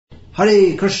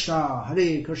Hare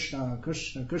Krishna,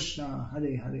 Krishna Krishna,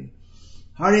 Hare Hare.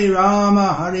 Hare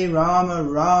Rama, Rama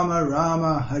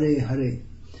Rama, Hare Hare.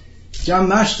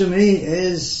 Janmastami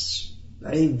is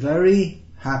a very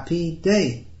happy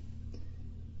day.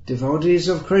 Devotees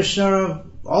of Krishna are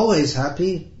always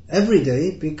happy every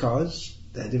day because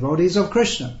they're devotees of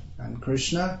Krishna, and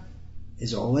Krishna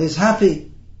is always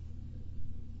happy.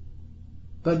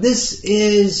 But this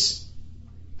is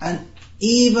an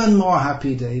even more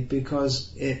happy day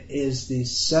because it is the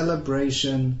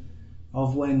celebration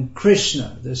of when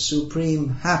Krishna, the Supreme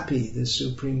Happy, the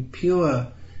Supreme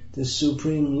Pure, the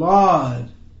Supreme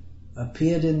Lord,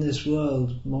 appeared in this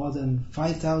world more than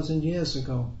 5,000 years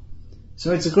ago.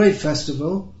 So it's a great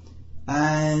festival,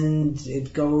 and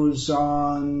it goes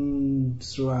on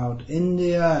throughout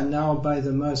India, and now by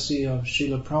the mercy of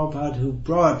Srila Prabhupada, who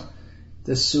brought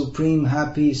the Supreme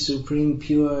Happy, Supreme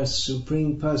Pure,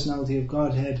 Supreme Personality of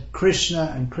Godhead,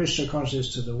 Krishna and Krishna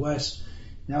consciousness to the West.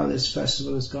 Now this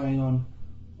festival is going on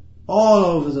all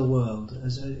over the world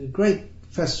as a great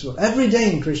festival. Every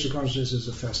day in Krishna consciousness is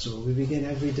a festival. We begin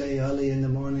every day early in the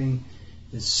morning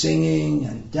with singing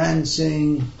and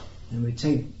dancing, and we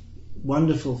take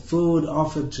wonderful food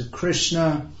offered to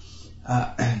Krishna.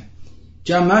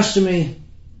 Janmastami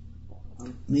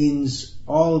means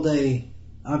all day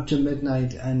up to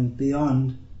midnight and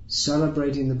beyond,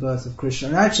 celebrating the birth of Krishna.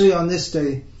 And actually on this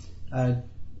day,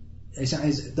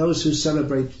 those who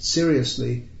celebrate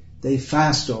seriously, they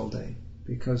fast all day,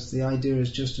 because the idea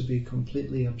is just to be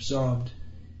completely absorbed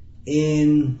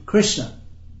in Krishna.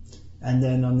 And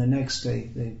then on the next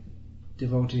day, the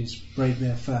devotees break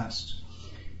their fast.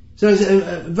 So it's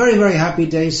a very, very happy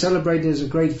day, celebrated as a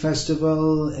great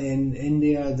festival in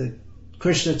India. The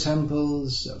Krishna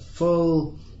temples are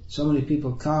full, so many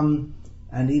people come,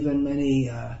 and even many,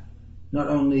 not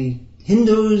only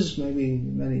Hindus, maybe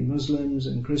many Muslims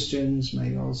and Christians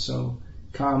may also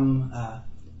come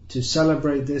to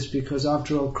celebrate this, because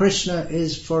after all, Krishna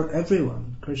is for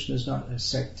everyone. Krishna is not a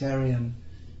sectarian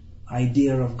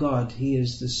idea of God. He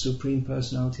is the Supreme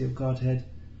Personality of Godhead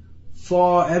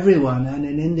for everyone. And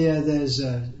in India there's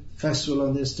a festival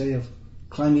on this day of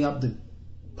climbing up the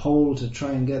pole to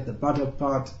try and get the butter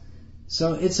pot.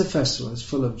 So it's a festival, it's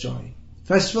full of joy.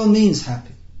 Festival means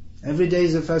happy. Every day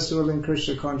is a festival in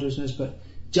Krishna consciousness, but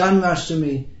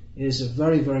Janmastami is a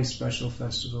very, very special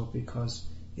festival because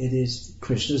it is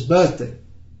Krishna's birthday.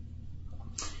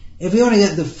 If you want to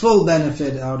get the full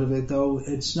benefit out of it, though,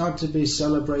 it's not to be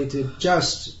celebrated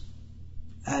just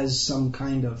as some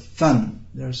kind of fun.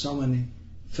 There are so many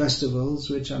festivals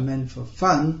which are meant for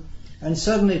fun, and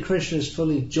certainly Krishna is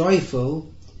fully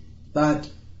joyful, but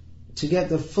to get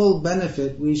the full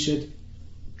benefit, we should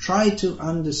try to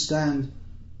understand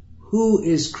who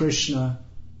is Krishna,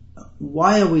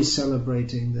 why are we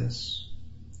celebrating this?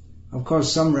 Of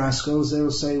course, some rascals, they'll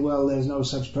say, well, there's no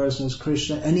such person as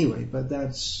Krishna anyway, but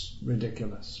that's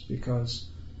ridiculous, because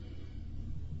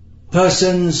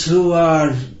persons who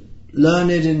are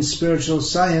learned in spiritual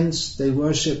science, they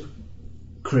worship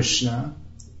Krishna.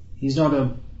 He's not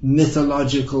a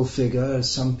mythological figure, as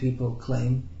some people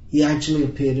claim. He actually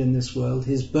appeared in this world.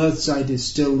 His birth site is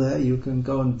still there. You can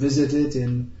go and visit it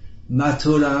in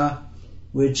Mathura,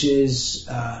 which is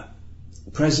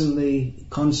presently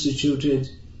constituted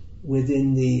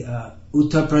within the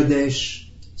Uttar Pradesh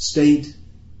state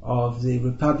of the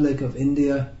Republic of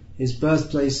India. His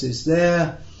birthplace is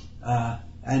there,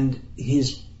 and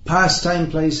his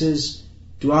pastime places,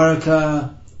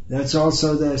 Dwarka, that's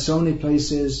also there. So many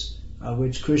places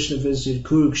which Krishna visited,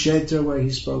 Kurukshetra, where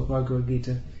he spoke Bhagavad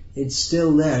Gita, it's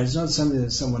still there. It's not something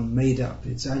that someone made up.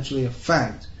 It's actually a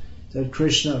fact that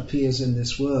Krishna appears in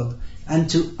this world. And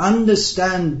to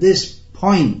understand this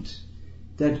point,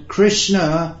 that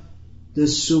Krishna, the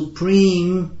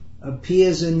Supreme,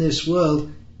 appears in this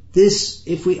world, this,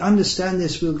 if we understand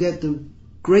this, we'll get the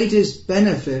greatest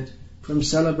benefit from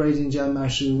celebrating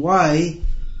Janmastami. Why?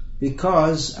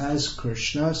 Because, as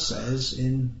Krishna says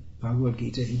in Bhagavad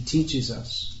Gita, he teaches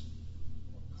us,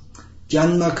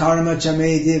 Janma karma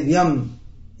chame divyam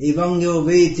evam yo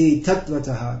veti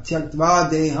tatvataha tyaktva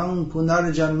deham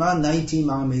punarjanma naiti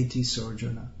mameti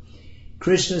sorjana.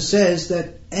 Krishna says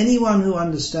that anyone who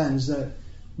understands that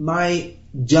my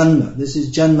Janma, this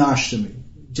is Janmashtami.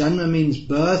 Janma means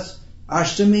birth,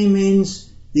 Ashtami means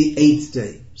the 8th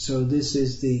day. So this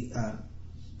is the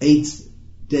 8th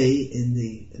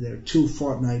day there are 2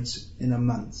 fortnights in a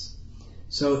month.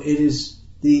 So it is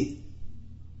the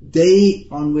day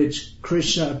on which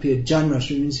Krishna appeared.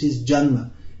 Janmashtami means his Janma.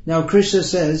 Now Krishna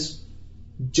says,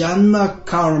 Janma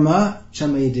karma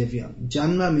chame divyam.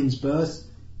 Janma means birth.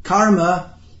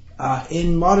 Karma,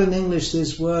 In modern English,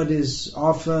 this word is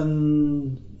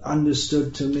often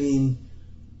understood to mean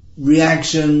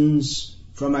reactions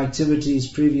from activities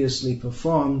previously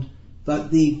performed, but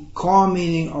the core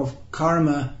meaning of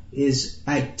karma is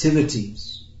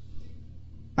activities,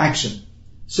 action.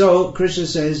 So Krishna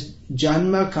says,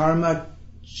 Janma karma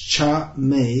cha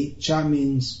me, cha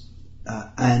means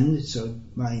and, so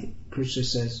Krishna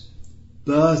says,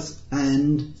 birth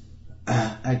and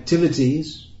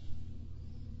activities.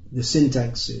 The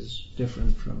syntax is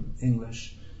different from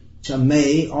English. Cha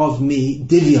me, of me,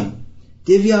 divyam.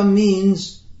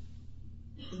 Divyam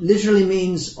literally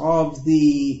means of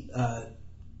the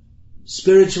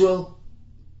spiritual,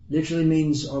 literally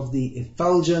means of the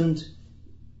effulgent,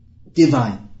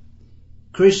 divine.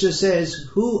 Krishna says,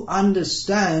 who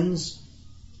understands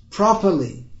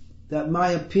properly that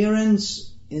my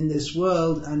appearance in this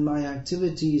world and my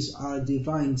activities are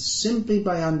divine simply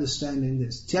by understanding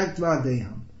this. Tyaktva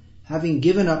deham, having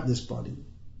given up this body,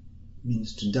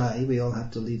 means to die, we all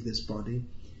have to leave this body.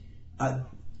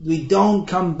 We don't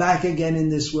come back again in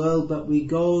this world, but we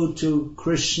go to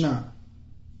Krishna,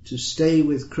 to stay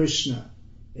with Krishna,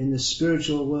 in the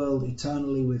spiritual world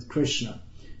eternally with Krishna.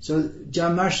 So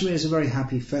Janmastami is a very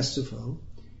happy festival,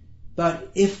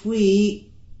 but if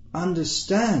we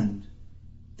understand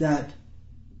that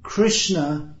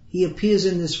Krishna, he appears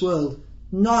in this world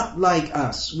not like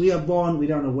us. We are born, we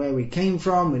don't know where we came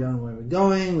from, we don't know where we're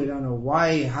going, we don't know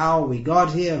why, how we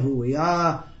got here, who we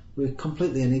are, we're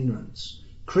completely in ignorance.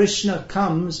 Krishna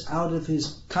comes out of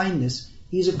his kindness.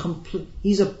 He's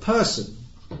a person,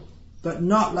 but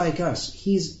not like us.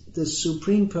 He's the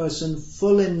supreme person,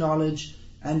 full in knowledge,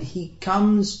 and he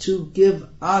comes to give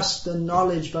us the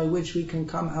knowledge by which we can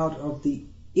come out of the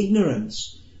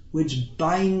ignorance which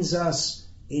binds us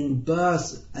in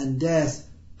birth and death,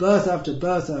 birth after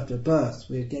birth after birth.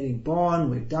 We're getting born,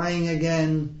 we're dying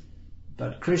again,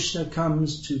 but Krishna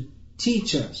comes to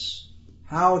teach us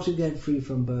how to get free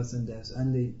from birth and death.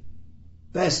 And the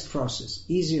best process,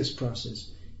 easiest process,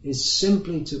 is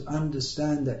simply to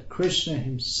understand that Krishna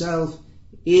himself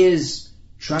is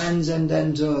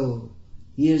transcendental.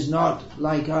 He is not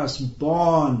like us,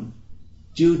 born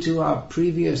due to our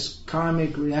previous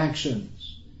karmic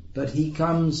reactions, but he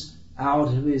comes out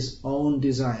of his own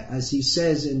desire. As he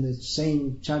says in the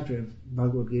same chapter of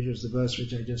Bhagavad Gita, the verse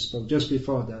which I just spoke, just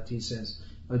before that, he says,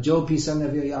 Ajo pisan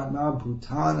avyayatma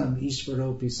bhutanam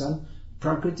ishvaro pisan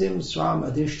prakritim swam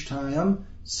adhishtayam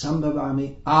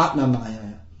sambhavami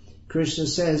atmamayaya. Krishna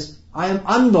says, I am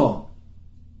unborn.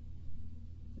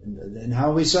 And then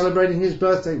how are we celebrating his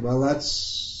birthday? Well,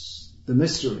 that's the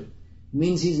mystery. It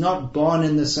means he's not born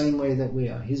in the same way that we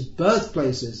are. His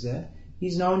birthplace is there.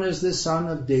 He's known as the son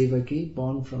of Devaki,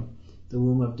 born from the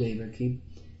womb of Devaki.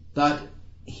 But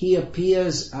he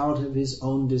appears out of his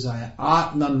own desire.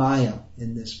 Atmamaya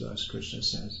in this verse, Krishna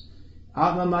says.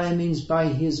 Atmamaya means by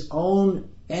his own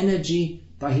energy,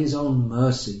 by his own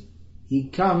mercy. He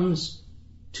comes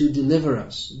to deliver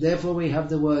us. Therefore we have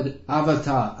the word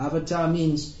avatar. Avatar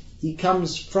means he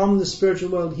comes from the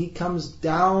spiritual world, he comes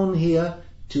down here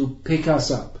to pick us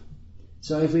up.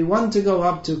 So if we want to go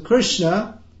up to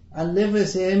Krishna and live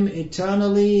with him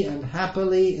eternally and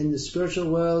happily in the spiritual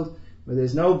world, where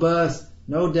there's no birth,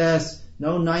 no death,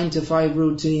 no 9-to-5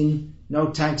 routine, no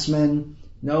taxmen,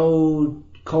 no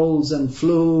colds and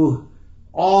flu,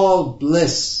 all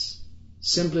bliss.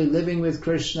 Simply living with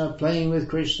Krishna, playing with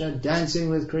Krishna,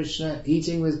 dancing with Krishna,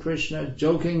 eating with Krishna,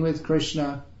 joking with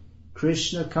Krishna.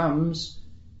 Krishna comes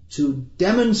to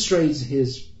demonstrate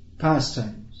his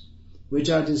pastimes, which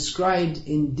are described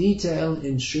in detail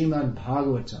in Srimad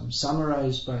Bhagavatam,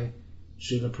 summarized by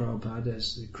Srila Prabhupada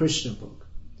as the Krishna book.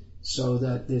 So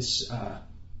that this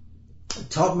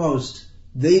topmost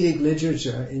Vedic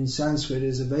literature in Sanskrit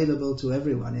is available to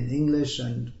everyone in English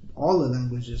and all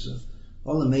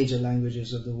the major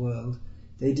languages of the world.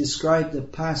 They describe the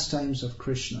pastimes of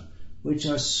Krishna, which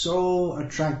are so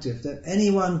attractive that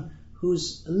anyone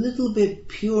who's a little bit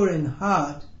pure in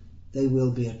heart, they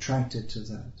will be attracted to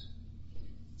that.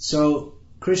 So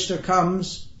Krishna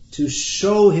comes to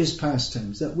show his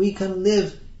pastimes, that we can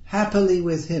live happily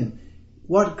with him.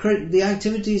 The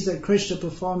activities that Krishna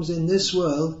performs in this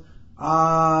world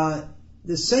are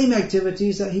the same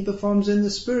activities that he performs in the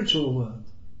spiritual world.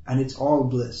 And it's all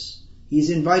bliss. He's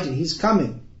invited, he's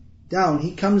coming down.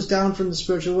 He comes down from the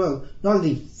spiritual world. Not that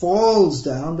he falls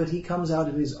down, but he comes out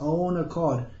of his own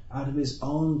accord, out of his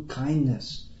own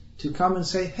kindness, to come and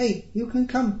say, hey, you can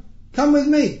come with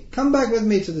me, come back with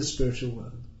me to the spiritual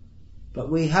world. But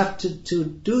we have to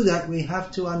do that, we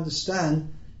have to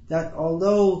understand that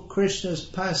although Krishna's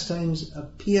pastimes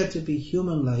appear to be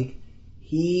human-like,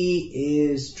 he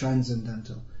is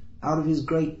transcendental. out of his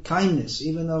great kindness,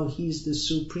 even though he's the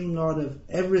Supreme Lord of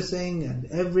everything and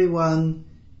everyone,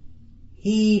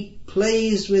 he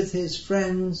plays with his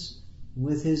friends,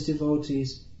 with his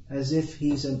devotees, as if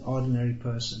he's an ordinary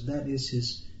person. That is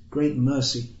his great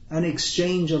mercy, an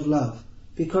exchange of love,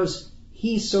 because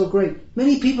he's so great.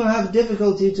 Many people have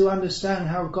difficulty to understand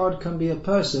how God can be a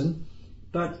person,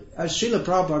 but as Srila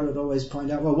Prabhupada would always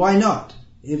point out, well, why not?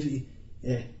 If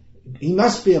he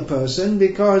must be a person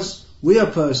because we are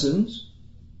persons,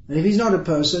 and if he's not a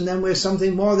person, then we're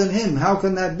something more than him. How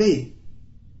can that be?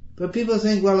 But people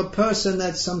think, well, a person,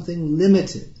 that's something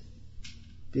limited.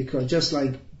 Because just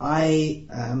like I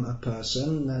am a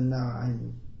person, and now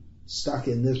I'm stuck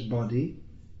in this body,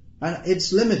 and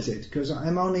it's limited, because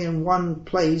I'm only in one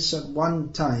place at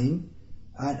one time,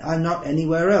 and I'm not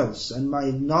anywhere else, and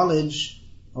my knowledge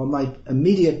or my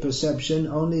immediate perception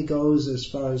only goes as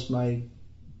far as my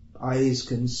eyes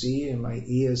can see and my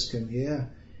ears can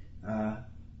hear,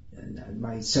 and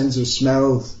my sense of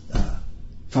smell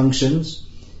functions.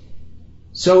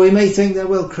 So we may think that,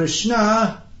 well,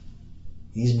 Krishna,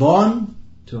 he's born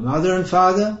to a mother and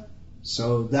father,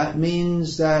 so that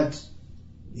means that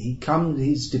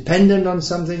he's dependent on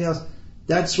something else.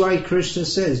 That's why Krishna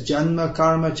says, Janma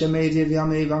karma cha me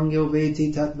divyam evangyo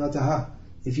veti tatvataha.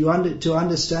 If you to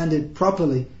understand it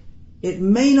properly, it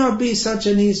may not be such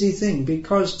an easy thing,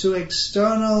 because to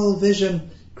external vision,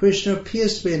 Krishna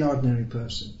appears to be an ordinary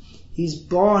person. He's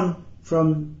born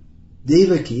from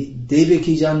Devaki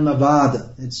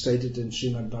Janmavada, it's stated in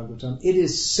Srimad Bhagavatam. It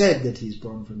is said that he's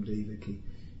born from Devaki.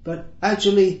 But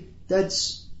actually,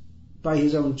 that's by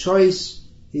his own choice,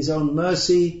 his own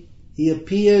mercy. He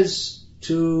appears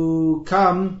to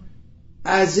come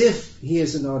as if he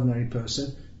is an ordinary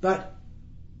person. But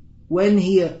when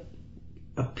he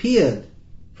appeared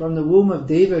from the womb of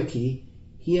Devaki,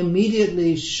 he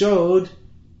immediately showed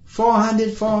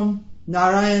 400 form,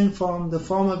 Narayan form, the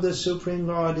form of the Supreme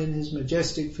Lord in his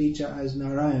majestic feature as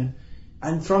Narayan.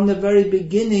 And from the very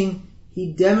beginning,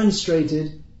 he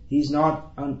demonstrated he's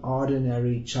not an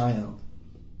ordinary child.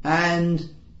 And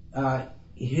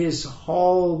his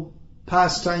whole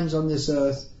pastimes on this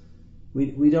earth, we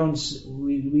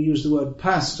use the word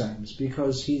pastimes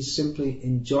because he's simply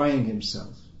enjoying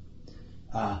himself.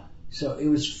 So it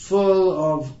was full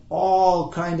of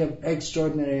all kind of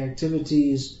extraordinary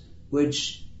activities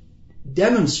which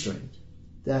demonstrate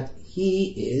that he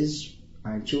is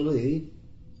actually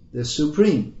the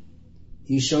Supreme.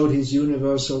 He showed his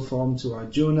universal form to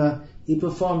Arjuna. He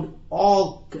performed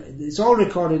it's all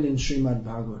recorded in Srimad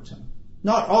Bhagavatam.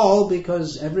 Not all,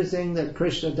 because everything that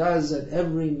Krishna does at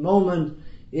every moment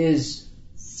is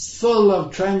full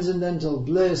of transcendental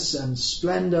bliss and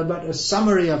splendor, but a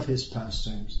summary of his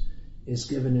pastimes is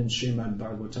given in Srimad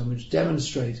Bhagavatam, which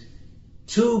demonstrate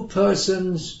two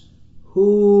persons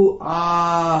who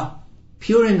are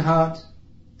pure in heart,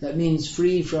 that means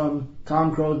free from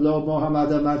Kam, Krodh, Lobh, Moha,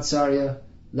 Mada, Matsarya,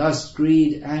 lust,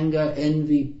 greed, anger,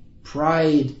 envy,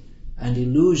 pride, and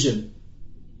illusion.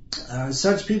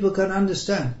 Such people can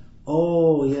understand,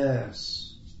 oh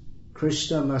yes,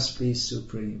 Krishna must be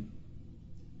supreme.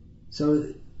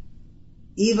 So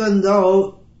even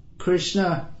though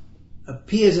Krishna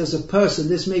appears as a person,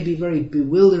 this may be very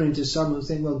bewildering to some who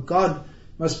think, well, God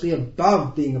must be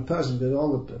above being a person, because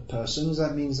all the persons,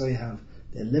 that means they're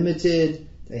limited,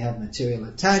 they have material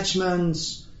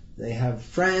attachments, they have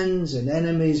friends and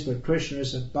enemies, but Krishna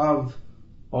is above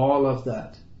all of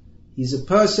that. He's a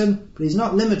person, but he's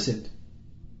not limited.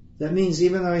 That means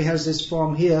even though he has this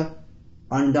form here,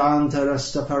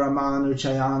 Andantarasta Paramanu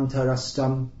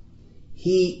Chayantarastam,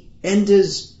 he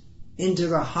enters into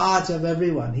the heart of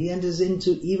everyone. He enters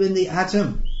into even the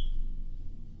atoms.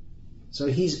 So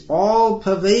he's all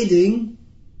pervading,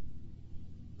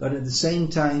 but at the same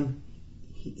time,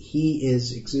 he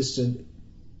is existent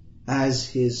as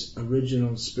his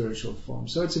original spiritual form.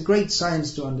 So it's a great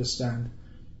science to understand,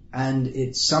 and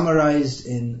it's summarized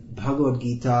in Bhagavad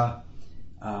Gita.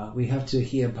 We have to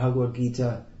hear Bhagavad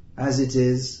Gita as it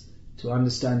is to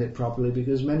understand it properly,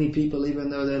 because many people, even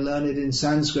though they're learned in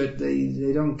Sanskrit,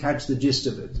 they don't catch the gist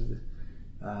of it.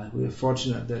 We are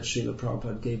fortunate that Srila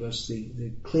Prabhupada gave us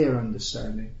the clear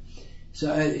understanding.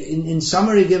 So in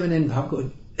summary given in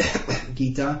Bhagavad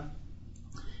Gita,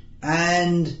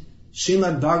 and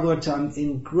Srimad Bhagavatam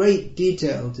in great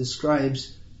detail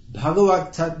describes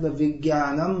Bhagavat Tattva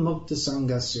Vijnanam Mukta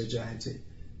Sangasya Jayate,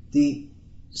 the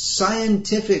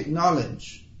scientific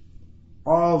knowledge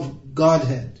of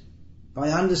Godhead, by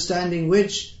understanding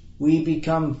which we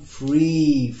become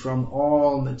free from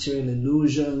all material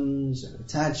illusions and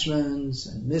attachments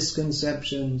and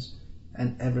misconceptions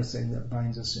and everything that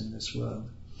binds us in this world.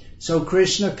 So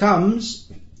Krishna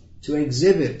comes to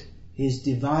exhibit his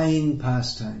divine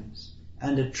pastimes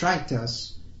and attract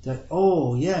us that,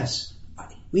 oh yes,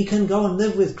 we can go and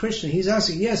live with Krishna. He's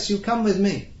asking, yes, you come with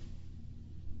me.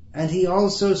 And he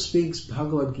also speaks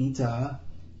Bhagavad Gita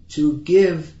to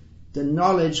give the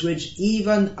knowledge which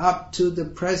even up to the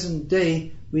present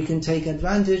day we can take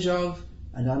advantage of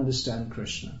and understand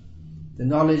Krishna. The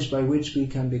knowledge by which we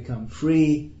can become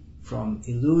free from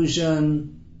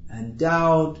illusion and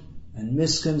doubt and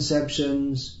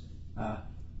misconceptions.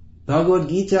 Bhagavad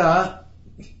Gita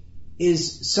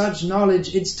is such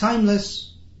knowledge, it's timeless.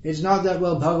 It's not that,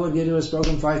 well, Bhagavad Gita was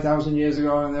spoken 5,000 years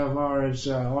ago and therefore it's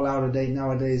all out of date.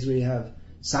 Nowadays we have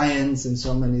science and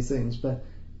so many things. But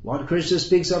what Krishna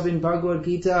speaks of in Bhagavad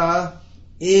Gita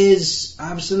is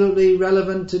absolutely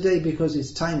relevant today because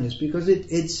it's timeless, because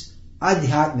it's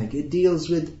adhyatmic. It deals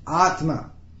with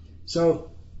Atma.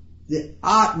 So the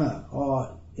Atma,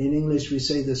 or in English we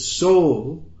say the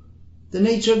soul, the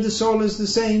nature of the soul is the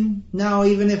same. Now,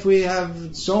 even if we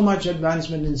have so much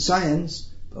advancement in science,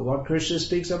 but what Krishna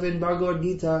speaks of in Bhagavad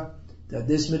Gita, that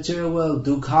this material world,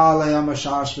 dukkhalayam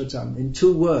ashashvatam, in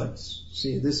 2 words.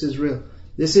 See, this is real.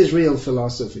 This is real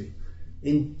philosophy.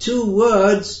 In 2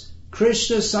 words,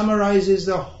 Krishna summarizes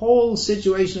the whole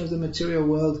situation of the material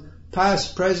world,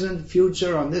 past, present,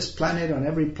 future, on this planet, on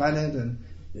every planet, and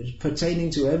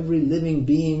pertaining to every living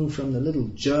being from the little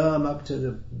germ up to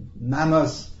the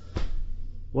mammoth.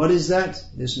 What is that?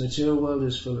 This material world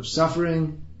is full of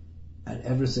suffering, and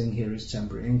everything here is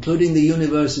temporary, including the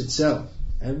universe itself.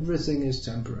 Everything is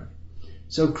temporary.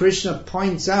 So Krishna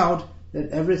points out that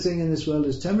everything in this world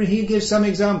is temporary. He gives some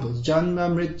examples. Janma,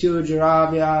 mrityu,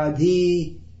 jara,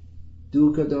 vyadhi,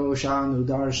 dukkha, doshan,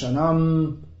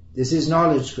 udarshanam. This is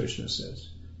knowledge, Krishna says.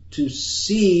 To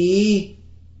see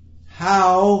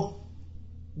how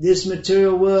this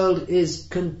material world is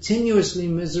continuously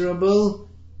miserable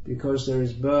because there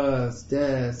is birth,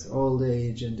 death, old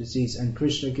age and disease. And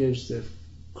Krishna gives the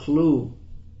clue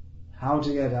how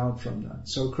to get out from that.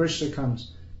 So Krishna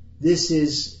comes. This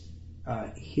is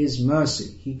his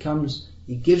mercy. He comes,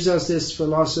 he gives us this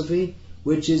philosophy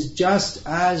which is just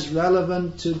as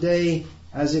relevant today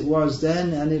as it was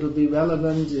then, and it'll be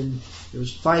relevant it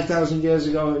was 5,000 years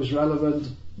ago, it was relevant,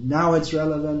 now it's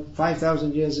relevant,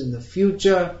 5,000 years in the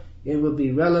future, it will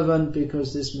be relevant,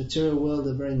 because this material world,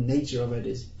 the very nature of it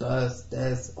is birth,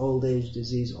 death, old age,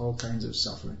 disease, all kinds of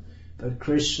suffering. But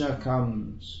Krishna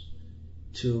comes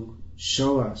to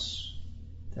show us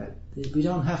that we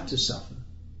don't have to suffer.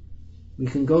 We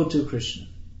can go to Krishna.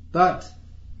 But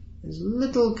there's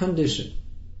little condition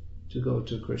to go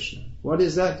to Krishna. What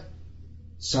is that?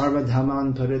 Sarva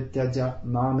dhamman parityaja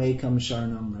mamekam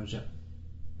sharanam raja.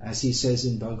 As he says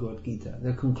in Bhagavad Gita,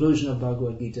 the conclusion of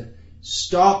Bhagavad Gita,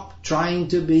 stop trying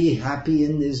to be happy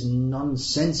in this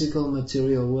nonsensical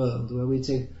material world where we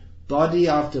take body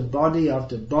after body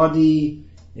after body.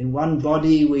 In one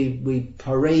body we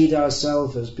parade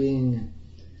ourselves as being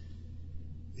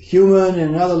human. In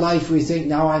another life we think,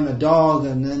 now I'm a dog,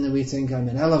 and then we think I'm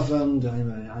an elephant,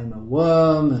 I'm a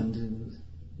worm, and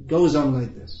it goes on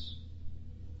like this.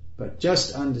 But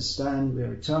just understand, we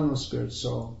are eternal spirit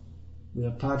soul. We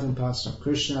are part and parcel of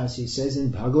Krishna, as he says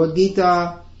in Bhagavad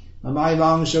Gita,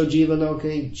 Mamaivangsho jiva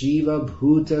loke jiva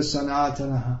bhuta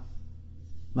sanatanaha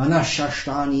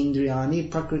manashashtani indriyani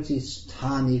prakriti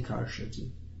sthani karshati.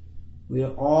 We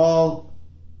are all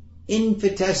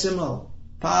infinitesimal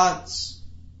parts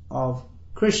of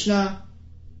Krishna.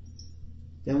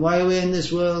 Then why are we in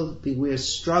this world? We are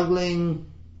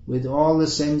struggling with all the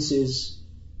senses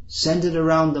centered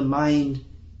around the mind.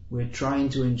 We're trying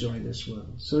to enjoy this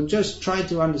world. So just try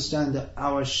to understand that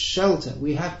our shelter,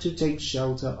 we have to take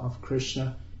shelter of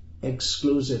Krishna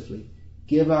exclusively.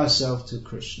 Give ourselves to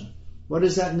Krishna. What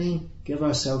does that mean? Give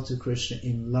ourselves to Krishna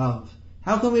in love.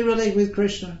 How can we relate with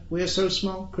Krishna? We are so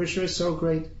small. Krishna is so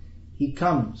great. He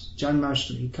comes,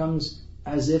 Janmastami, he comes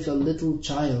as if a little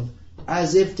child,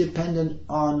 as if dependent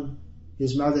on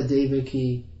his mother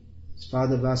Devaki, his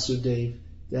father Vasudev,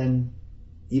 then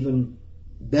even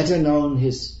better known,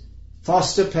 his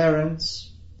foster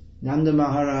parents, Nanda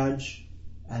Maharaj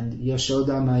and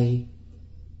Yashoda Mai.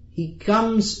 He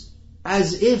comes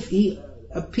as if he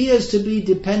appears to be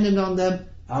dependent on them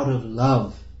out of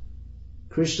love.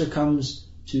 Krishna comes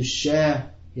to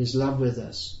share his love with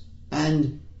us.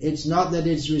 And it's not that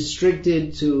it's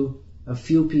restricted to a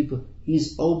few people.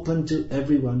 He's open to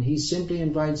everyone. He simply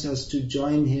invites us to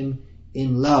join him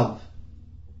in love.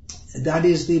 That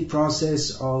is the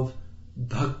process of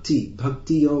Bhakti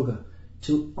Yoga,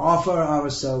 to offer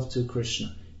ourselves to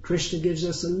Krishna. Krishna gives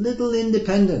us a little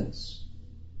independence.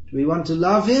 Do we want to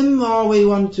love him, or we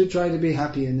want to try to be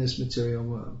happy in this material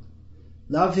world?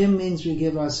 Love Him means we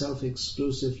give ourselves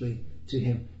exclusively to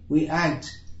Him. We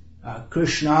act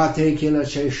Krishna te kila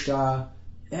cheshta.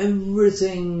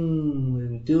 Everything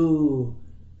we do,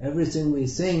 everything we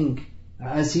think,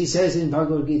 as He says in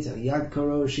Bhagavad Gita, Yad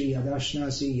karoshi, yad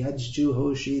ashnasi, yad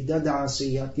juhoshi,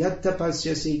 dadasi, yad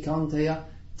tapasyasi kaunteya,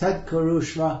 tad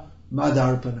karushva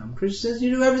madarpanam. Krishna says,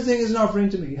 you do everything as an offering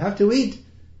to me. You have to eat.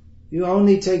 You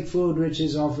only take food which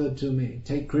is offered to me.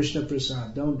 Take Krishna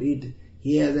prasad. Don't eat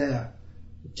here, there,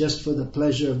 just for the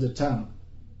pleasure of the tongue.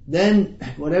 Then,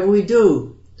 whatever we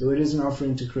do it as an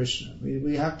offering to Krishna.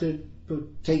 We have to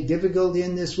take difficulty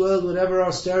in this world, whatever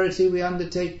austerity we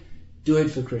undertake, do it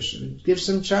for Krishna. Give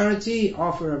some charity,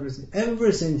 offer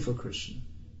everything for Krishna.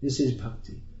 This is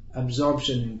bhakti,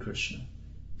 absorption in Krishna,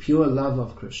 pure love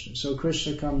of Krishna. So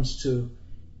Krishna comes to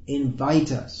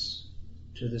invite us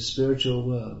to the spiritual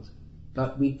world,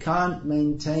 but we can't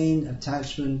maintain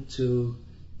attachment to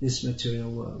this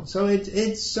material world. So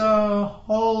it's a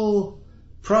whole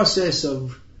process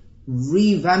of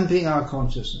revamping our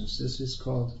consciousness. This is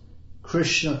called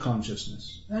Krishna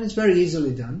consciousness. And it's very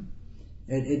easily done.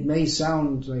 It may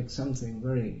sound like something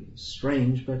very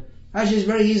strange, but actually it's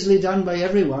very easily done by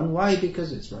everyone. Why?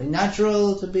 Because it's very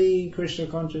natural to be Krishna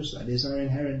conscious. That is our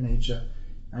inherent nature.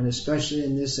 And especially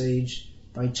in this age,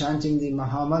 by chanting the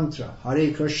Maha Mantra,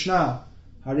 Hare Krishna,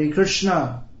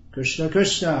 Krishna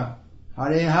Krishna,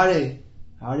 Hare Hare,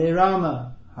 Hare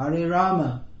Rama,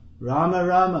 Rama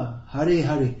Rama, Hare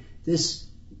Hare.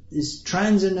 This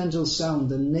transcendental sound,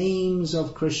 the names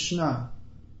of Krishna,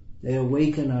 they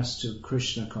awaken us to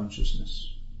Krishna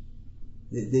consciousness.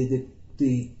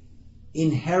 The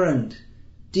inherent,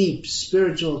 deep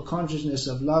spiritual consciousness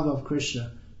of love of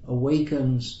Krishna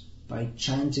awakens by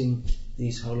chanting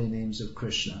these holy names of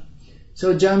Krishna.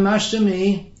 So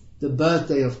Janmastami, the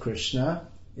birthday of Krishna,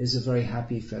 is a very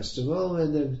happy festival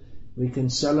where we can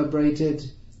celebrate it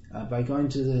by going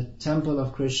to the temple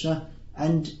of Krishna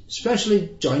and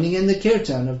especially joining in the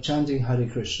kirtan of chanting Hare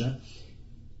Krishna.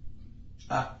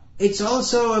 It's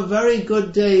also a very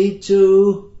good day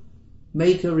to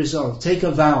make a resolve, take a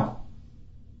vow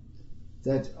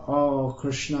that, oh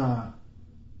Krishna,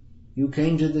 you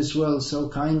came to this world so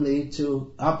kindly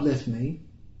to uplift me.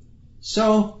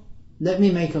 So let me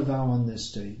make a vow on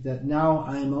this day that now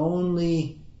I'm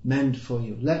only meant for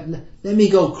you. Let me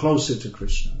go closer to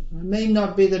Krishna. It may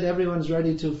not be that everyone's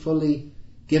ready to fully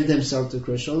give themselves to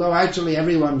Krishna, although actually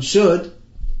everyone should.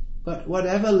 But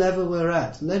whatever level we're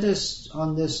at, let us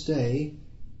on this day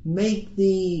make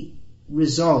the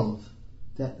resolve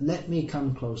that let me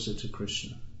come closer to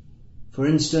Krishna. For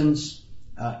instance,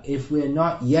 if we're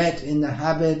not yet in the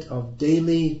habit of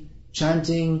daily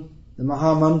chanting the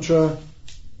Maha Mantra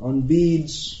on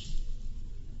beads,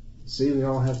 see, we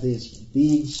all have these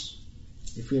beads.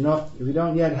 If we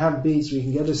don't yet have beads, we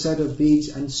can get a set of beads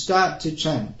and start to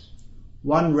chant.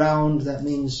 One round, that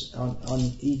means on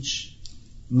each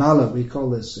mala, we call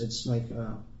this, it's like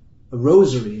a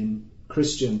rosary in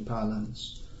Christian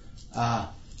parlance.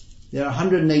 There are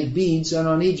 108 beads, and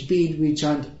on each bead we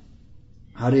chant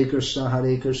Hare Krishna,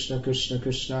 Krishna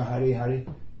Krishna, Hare Hare,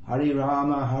 Hare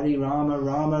Rama,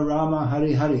 Rama Rama,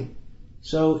 Hare Hare.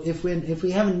 So if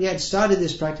we haven't yet started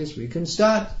this practice, we can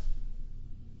start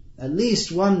at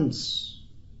least once.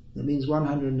 That means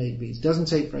 108 beads. Doesn't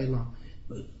take very long.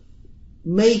 But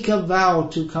make a vow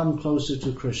to come closer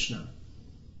to Krishna.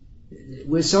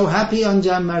 We're so happy on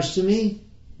Janmastami.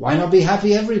 Why not be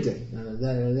happy every day?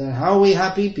 How are we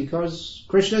happy? Because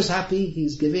Krishna's happy.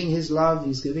 He's giving His love.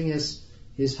 He's giving us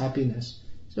His happiness.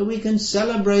 So we can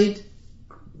celebrate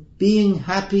being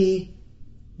happy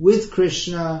with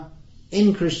Krishna,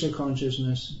 in Krishna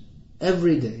consciousness,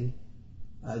 every day.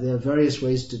 There are various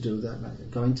ways to do that,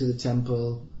 like going to the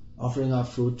temple, offering our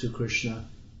food to Krishna.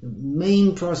 The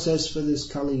main process for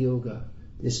this Kali Yuga,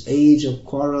 this age of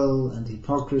quarrel and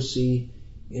hypocrisy,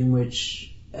 in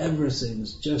which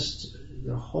everything's just,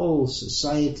 the whole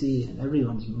society and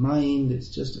everyone's mind is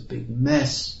just a big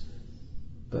mess.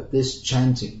 But this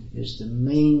chanting is the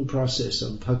main process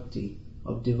of bhakti,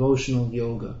 of devotional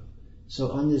yoga.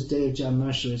 So on this day of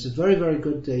Janmashtami, it's a very, very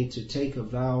good day to take a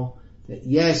vow that,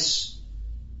 yes,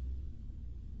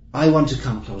 I want to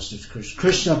come closer to Krishna.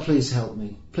 Krishna, please help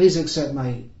me. Please accept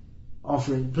my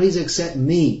offering. Please accept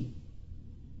me.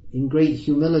 In great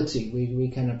humility, we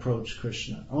can approach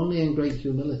Krishna. Only in great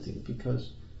humility,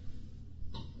 because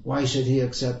why should He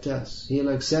accept us? He'll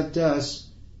accept us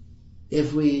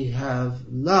if we have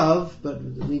love, but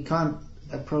we can't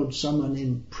approach someone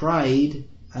in pride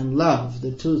and love.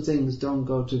 The two things don't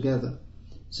go together.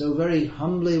 So very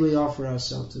humbly we offer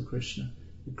ourselves to Krishna.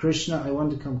 Krishna, I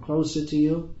want to come closer to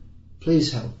you.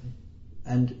 Please help me.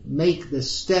 and make the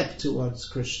step towards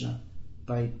Krishna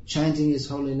by chanting His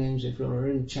holy names. If we're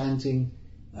already chanting,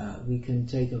 we can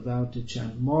take a vow to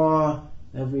chant more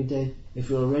every day. If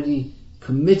we're already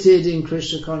committed in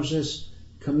Krishna consciousness,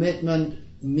 commitment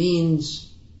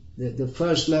means that the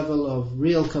first level of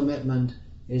real commitment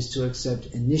is to accept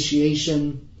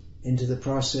initiation into the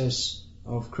process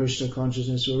of Krishna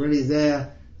consciousness. We're already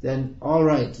there, then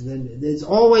alright, then there's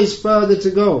always further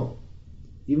to go.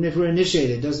 Even if we're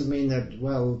initiated, it doesn't mean that,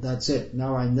 well, that's it,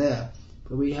 now I'm there.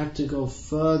 But we have to go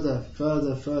further,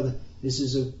 further, further. This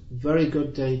is a very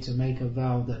good day to make a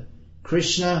vow that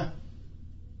Krishna,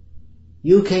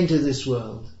 you came to this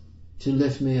world to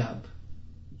lift me up.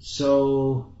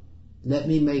 So let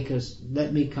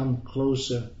me come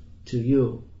closer to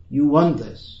you. You want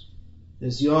this.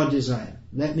 It's your desire.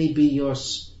 Let me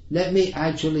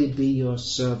actually be your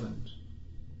servant.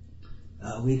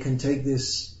 We can take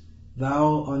this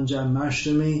vow on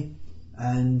Janmastami,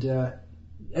 and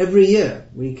every year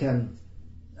we can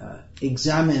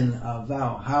examine our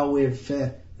vow, how we've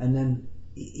fared, and then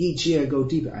each year go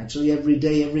deeper. Actually, every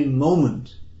day, every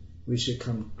moment, we should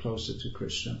come closer to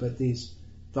Krishna. But these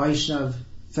Vaishnav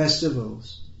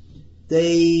festivals,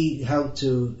 they help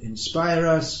to inspire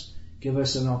us, give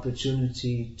us an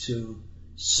opportunity to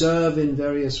serve in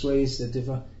various ways,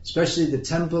 especially the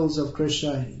temples of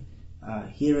Krishna.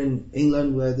 Here in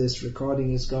England, where this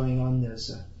recording is going on, there's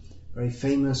a very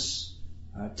famous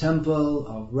temple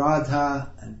of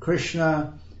Radha and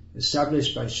Krishna,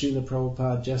 established by Srila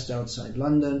Prabhupada just outside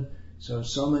London.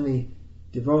 So many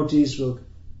devotees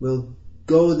will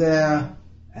go there,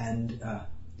 and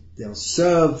they'll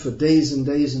serve for days and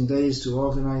days and days to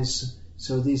organize.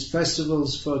 So these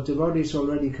festivals for devotees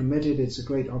already committed, it's a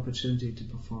great opportunity to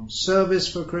perform service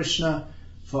for Krishna.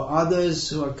 For others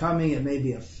who are coming, it may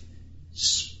be a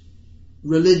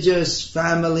religious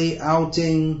family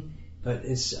outing, but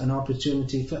it's an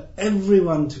opportunity for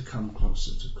everyone to come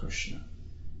closer to Krishna.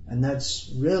 And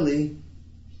that's really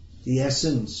the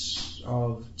essence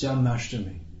of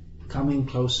Janmastami, coming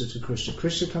closer to Krishna.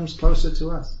 Krishna comes closer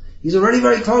to us. He's already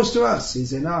very close to us.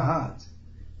 He's in our heart.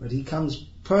 But He comes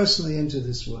personally into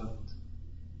this world.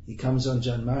 He comes on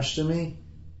Janmastami,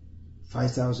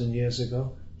 5,000 years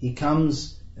ago. He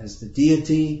comes as the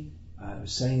deity. I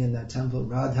was saying in that temple,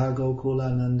 Radha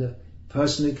Gokulananda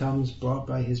personally comes, brought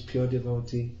by his pure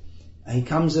devotee. And He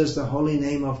comes as the holy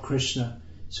name of Krishna.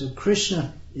 So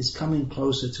Krishna is coming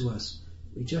closer to us.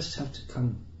 We just have to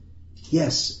come.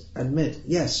 Yes, admit,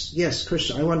 yes,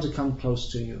 Krishna, I want to come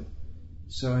close to you.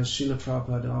 So as Srila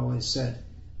Prabhupada always said,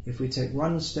 if we take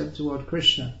one step toward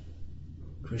Krishna,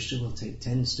 Krishna will take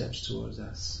 10 steps towards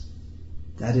us.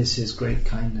 That is His great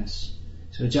kindness.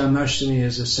 So Janmashtami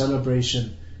is a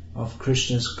celebration of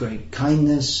Krishna's great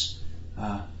kindness,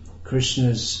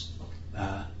 Krishna's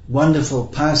wonderful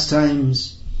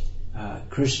pastimes,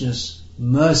 Krishna's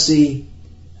mercy,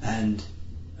 and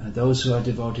those who are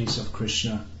devotees of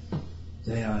Krishna,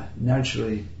 they are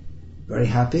naturally very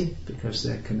happy because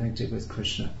they're connected with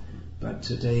Krishna. But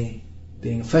today,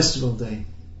 being a festival day,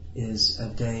 is a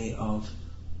day of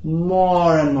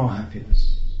more and more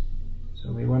happiness.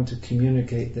 So we want to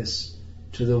communicate this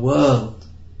to the world,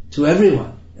 to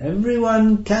everyone.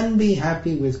 Everyone can be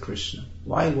happy with Krishna.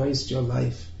 Why waste your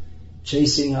life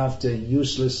chasing after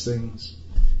useless things,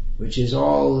 which is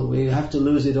all, we have to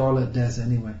lose it all at death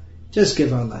anyway. Just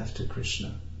give our life to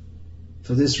Krishna.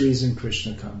 For this reason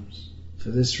Krishna comes. For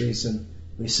this reason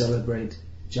we celebrate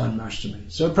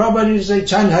Janmashtami. So Prabhupada used to say,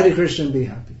 chant Hare Krishna and be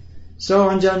happy. So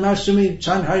on Janmashtami,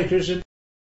 chant Hare Krishna.